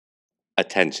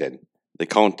Attention. The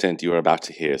content you are about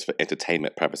to hear is for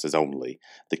entertainment purposes only.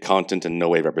 The content in no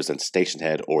way represents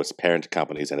Stationhead or its parent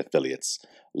companies and affiliates.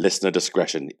 Listener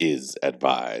discretion is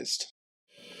advised.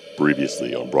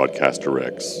 Previously on Broadcaster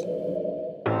X.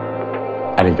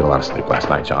 I didn't get a lot of sleep last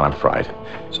night, John. I'm fried.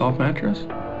 Soft mattress?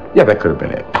 Yeah, that could have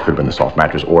been it. It could have been the soft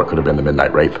mattress, or it could have been the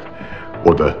midnight rape,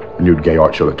 or the nude gay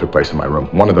art show that took place in my room.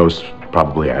 One of those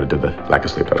probably added to the lack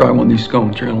of sleep. Try one of these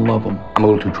scones. You're gonna love them. I'm a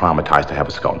little too traumatized to have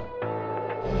a scone.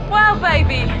 Well,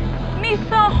 baby, me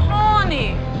so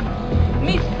horny.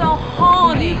 Me so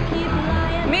horny.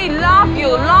 Me love you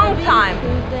long time.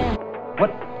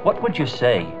 What would you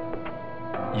say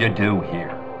you do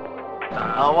here?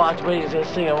 I'll watch, but he's gonna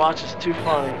sing and watch, it's too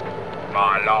funny.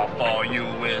 My love for you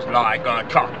is like a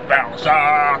truck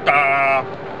berserker.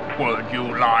 Would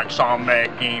you like some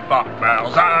making fuck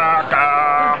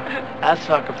berserker? That's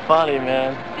fucking funny,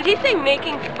 man. Did he say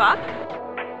making fuck?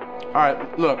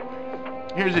 Alright, look.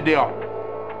 Here's the deal.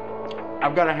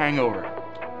 I've got a hangover.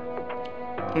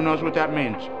 Who knows what that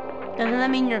means? Doesn't that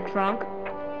mean you're drunk?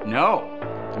 No.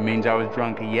 It means I was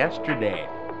drunk yesterday.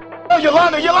 Oh,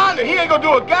 Yolanda, he ain't gonna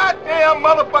do a goddamn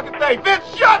motherfucking thing.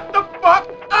 Vince, shut the fuck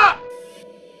up!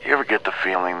 You ever get the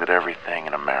feeling that everything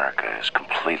in America is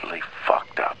completely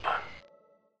fucked up?